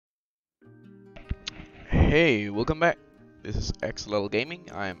Hey, welcome back. This is Axel Gaming.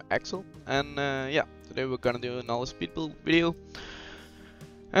 I am Axel, and yeah, today we're gonna do another speed build video.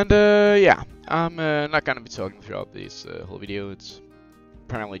 And yeah, I'm not gonna be talking throughout this whole video. It's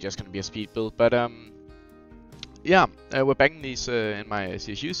apparently just gonna be a speed build, but yeah, we're backing these in my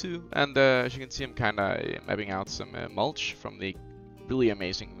ZSU, and as you can see, I'm kinda mapping out some mulch from the really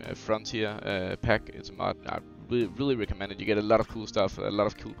amazing Frontier pack. It's a mod I really recommend it. You get a lot of cool stuff, a lot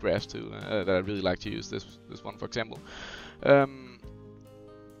of cool grass too, that I really like to use. This one, for example. But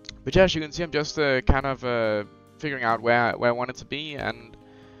yeah, as you can see, I'm just kind of figuring out where I want it to be, and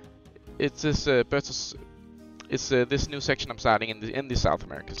it's this this new section I'm starting in the South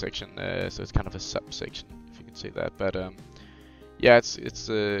America section. So it's kind of a subsection, if you can say that. But yeah, it's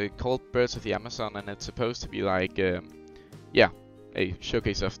called Birds of the Amazon, and it's supposed to be like yeah, a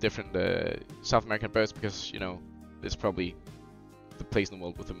showcase of different South American birds, because you know it's probably the place in the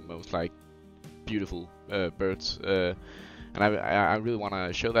world with the most like beautiful birds, and I really want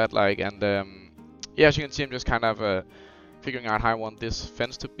to show that, like, and yeah, as you can see, I'm just kind of figuring out how I want this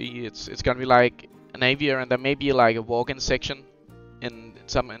fence to be. It's gonna be like an aviary, and there may be like a walk-in section in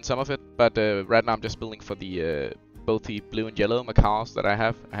some of it, but right now I'm just building for the both the blue and yellow macaws that I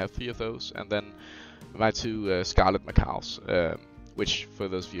have. I have 3 of those, and then my 2 scarlet macaws. Which, for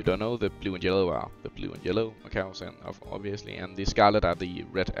those of you who don't know, the blue and yellow are the blue and yellow macaws, and obviously, and the scarlet are the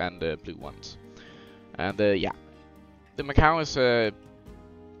red and blue ones. And yeah, the macaw is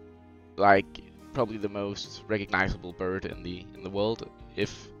like probably the most recognizable bird in the world.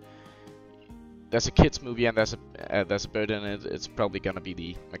 If there's a kids movie and there's a bird in it, it's probably gonna be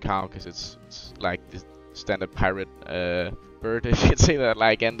the macaw, because it's like the standard pirate bird, if you could say that.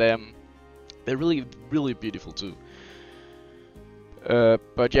 Like, and they're really beautiful too.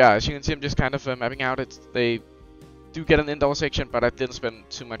 But yeah, as you can see, I'm just kind of mapping out it. They do get an indoor section, but I didn't spend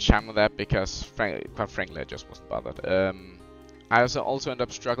too much time on that because, quite frankly, I just wasn't bothered. I also end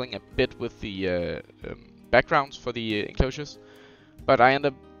up struggling a bit with the backgrounds for the enclosures, but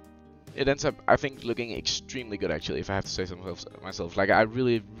it ends up, I think, looking extremely good, actually, if I have to say so myself. Like, I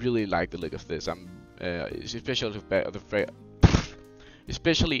really like the look of this. I'm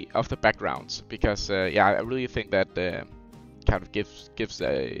especially of the backgrounds, because yeah, I really think that kind of gives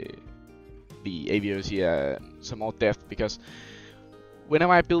the aviaries here some more depth, because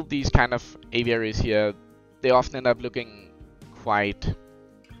whenever I build these kind of aviaries here, they often end up looking quite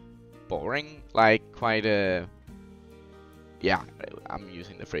boring, like quite yeah, I'm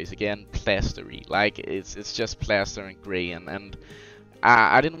using the phrase again, plastery. Like, it's just plaster and gray, and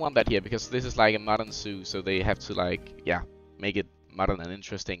I didn't want that here, because this is like a modern zoo, so they have to, like, yeah, make it modern and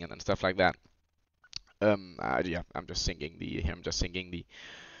interesting and stuff like that. Yeah, I'm just sinking the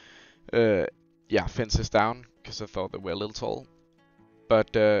yeah, fences down, because I thought they were a little tall.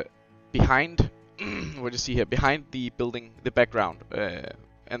 But behind, what you see here, behind the building, the background,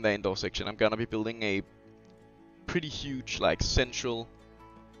 and the indoor section, I'm gonna be building a pretty huge, like, central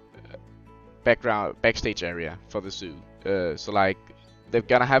backstage area for the zoo. So, like, they're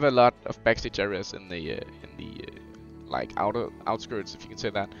gonna have a lot of backstage areas in the like outskirts, if you can say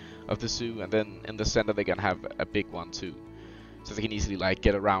that, of the zoo, and then in the center they're gonna have a big one too, so they can easily, like,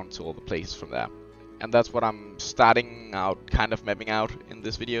 get around to all the places from there. And that's what I'm starting out, kind of mapping out in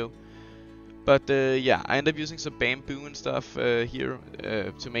this video. But yeah, I end up using some bamboo and stuff here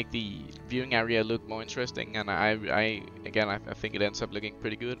to make the viewing area look more interesting, and I think it ends up looking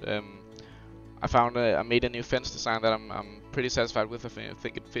pretty good. I made a new fence design that I'm pretty satisfied with. I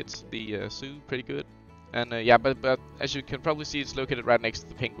think it fits the zoo pretty good. And yeah, but as you can probably see, it's located right next to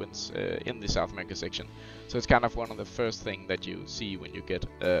the penguins in the South America section. So it's kind of one of the first thing that you see when you get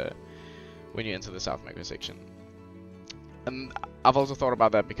when you enter the South America section. And I've also thought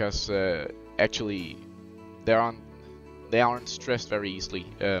about that because actually they aren't stressed very easily,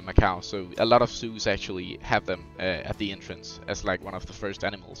 macaws. So a lot of zoos actually have them at the entrance as like one of the first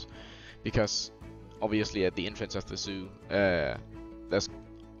animals, because obviously at the entrance of the zoo there's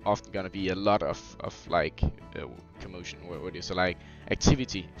often gonna be a lot of like commotion, what do you say, like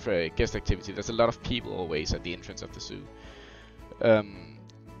activity, for guest activity. There's a lot of people always at the entrance of the zoo,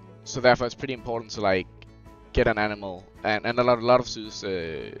 so therefore it's pretty important to, like, get an animal, and a lot of zoos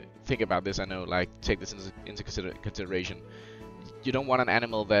think about this. I know, like, take this into consideration. You don't want an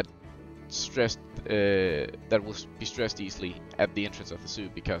animal that will be stressed easily at the entrance of the zoo,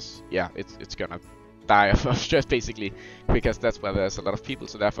 because yeah, it's gonna die of stress, basically, because that's where there's a lot of people.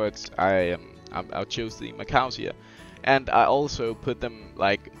 So therefore I chose the macaws here, and I also put them,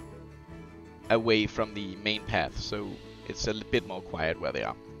 like, away from the main path, so it's a bit more quiet where they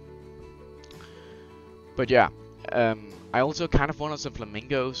are. But yeah, I also kind of wanted some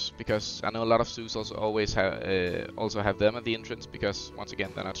flamingos because I know a lot of zoos also have them at the entrance because once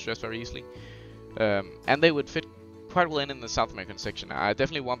again they're not stressed very easily, and they would fit quite well in the South American section. I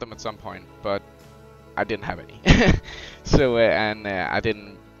definitely want them at some point, but I didn't have any. So I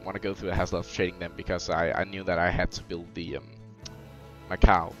didn't want to go through the hassle of trading them because I knew that I had to build the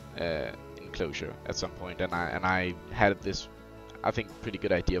Macaw enclosure at some point, and I had this, I think, pretty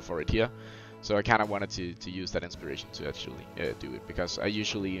good idea for it here. So I kind of wanted to use that inspiration to actually do it, because I'm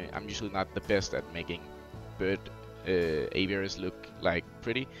usually not the best at making bird aviaries look like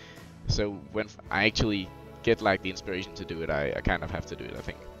pretty. So when I actually get like the inspiration to do it, I kind of have to do it, I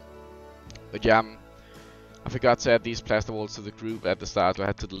think. But yeah, I forgot to add these plaster walls to the group at the start, so I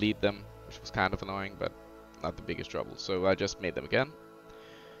had to delete them, which was kind of annoying, but not the biggest trouble. So I just made them again.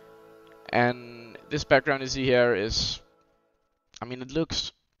 And this background you see here is, I mean, it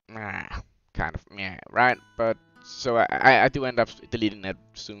looks kind of right? But so I do end up deleting it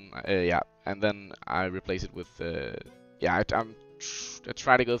soon, yeah, and then I replace it with yeah, I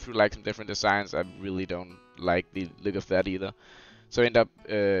try to go through like some different designs. I really don't like the look of that either, so I end up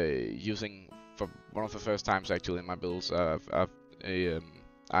using, for one of the first times actually in my builds, I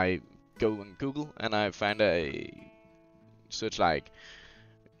go on Google and I find a search like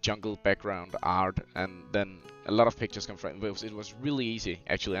jungle background art, and then a lot of pictures come from it. It was really easy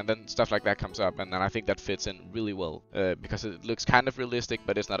actually, and then stuff like that comes up, and then I think that fits in really well because it looks kind of realistic,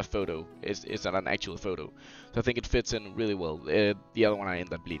 but it's not a photo. It's not an actual photo, so I think it fits in really well. The other one I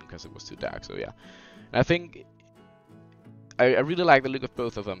ended up bleeding because it was too dark. So yeah, and I think I really like the look of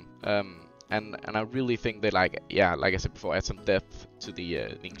both of them, and I really think they like I said before, add some depth to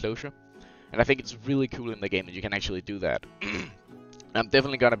the enclosure, and I think it's really cool in the game that you can actually do that. I'm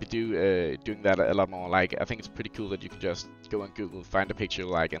definitely gonna be doing that a lot more. Like, I think it's pretty cool that you can just go on Google, find a picture you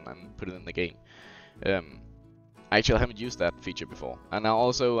like, and put it in the game. I actually haven't used that feature before, and I'm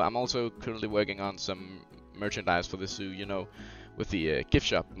also currently working on some merchandise for the zoo. You know, with the gift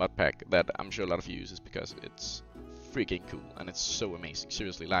shop mod pack that I'm sure a lot of you uses because it's freaking cool and it's so amazing.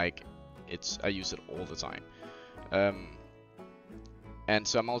 Seriously, like I use it all the time. And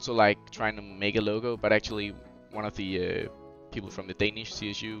so I'm also like trying to make a logo, but actually one of the people from the Danish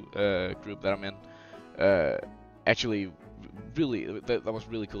ZSU group that I'm in actually really that was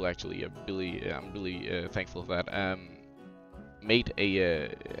really cool actually. I'm really thankful for that. Made a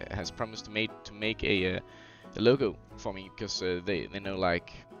has promised to make a logo for me because they know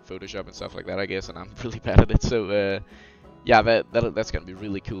like Photoshop and stuff like that, I guess, and I'm really bad at it. So yeah, that's gonna be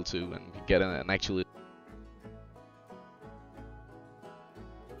really cool too, and get an actual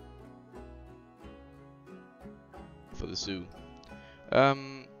for the zoo.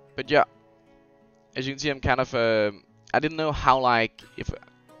 But yeah, as you can see, I'm kind of I didn't know how, like, if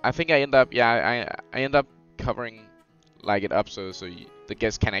I think I end up I end up covering like it up so the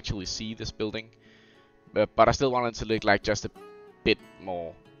guests can actually see this building, but I still wanted to look like just a bit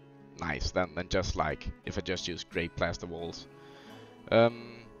more nice than just like if I just use gray plaster walls.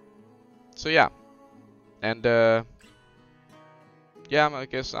 So yeah, and yeah, I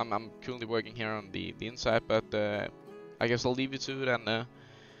guess I'm currently working here on the inside, but I guess I'll leave you to it, and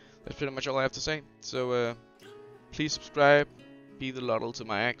that's pretty much all I have to say. So please subscribe, be the Loddle to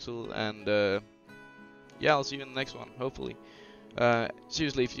my Axel, and yeah, I'll see you in the next one, hopefully.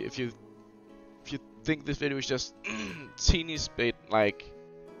 Seriously, if you think this video is just teeny bit like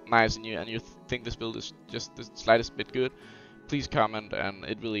nice, and you think this build is just the slightest bit good, please comment, and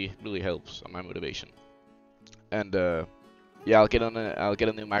it really helps on my motivation. And yeah, I'll get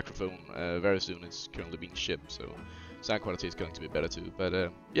a new microphone very soon. It's currently being shipped, so sound quality is going to be better too.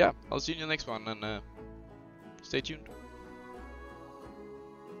 But yeah, I'll see you in the next one, and stay tuned.